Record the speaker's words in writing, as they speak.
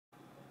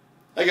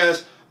Hey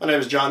guys, my name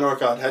is John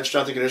Norcott, Head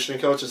Strength and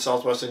Conditioning Coach at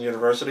Southwestern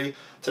University.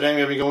 Today I'm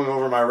going to be going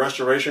over my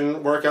restoration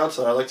workouts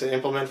that I like to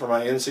implement for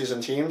my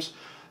in-season teams.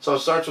 So it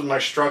starts with my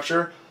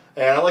structure,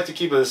 and I like to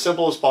keep it as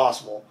simple as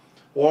possible.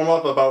 Warm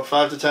up about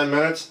 5 to 10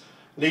 minutes,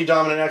 knee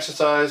dominant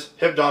exercise,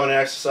 hip dominant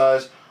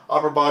exercise,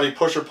 upper body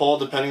push or pull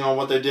depending on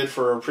what they did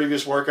for a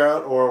previous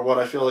workout or what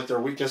I feel like their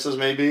weaknesses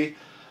may be,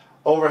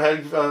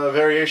 overhead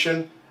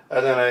variation,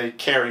 and then a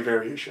carry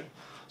variation.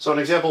 So an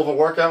example of a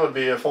workout would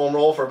be a foam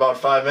roll for about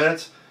 5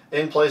 minutes,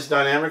 in-place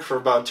dynamic for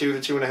about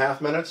 2 to 2.5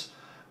 minutes,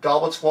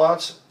 goblet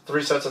squats,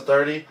 3 sets of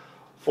 30,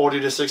 40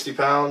 to 60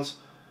 pounds,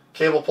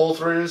 cable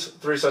pull-throughs,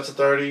 3 sets of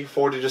 30,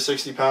 40 to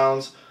 60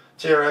 pounds,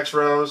 TRX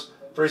rows,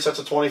 3 sets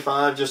of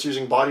 25 just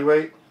using body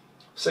weight,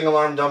 single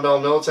arm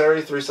dumbbell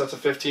military, 3 sets of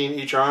 15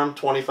 each arm,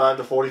 25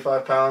 to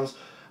 45 pounds,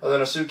 and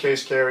then a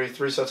suitcase carry,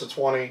 3 sets of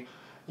 20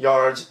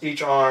 yards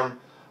each arm,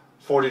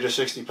 40 to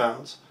 60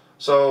 pounds.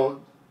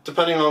 So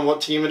depending on what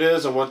team it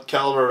is and what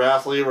caliber of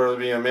athlete, whether it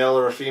be a male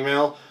or a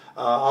female,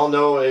 I'll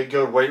know a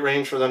good weight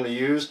range for them to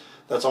use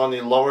that's on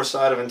the lower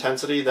side of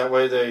intensity. That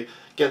way they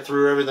get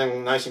through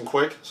everything nice and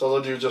quick. So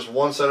they'll do just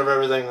 1 set of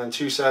everything, then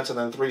 2 sets, and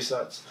then 3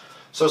 sets.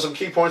 So some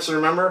key points to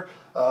remember,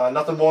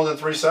 nothing more than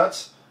 3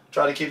 sets.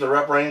 Try to keep the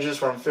rep ranges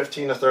from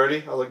 15 to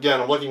 30.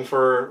 Again, I'm looking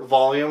for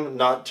volume,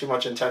 not too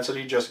much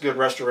intensity, just good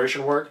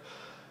restoration work.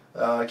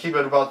 Keep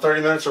it about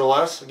 30 minutes or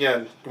less.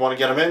 Again, you want to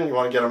get them in, you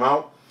want to get them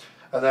out.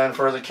 And then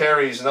for the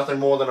carries, nothing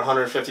more than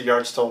 150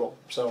 yards total.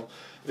 So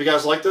if you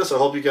guys like this, I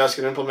hope you guys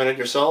can implement it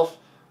yourself.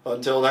 But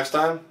until next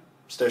time,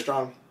 stay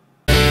strong.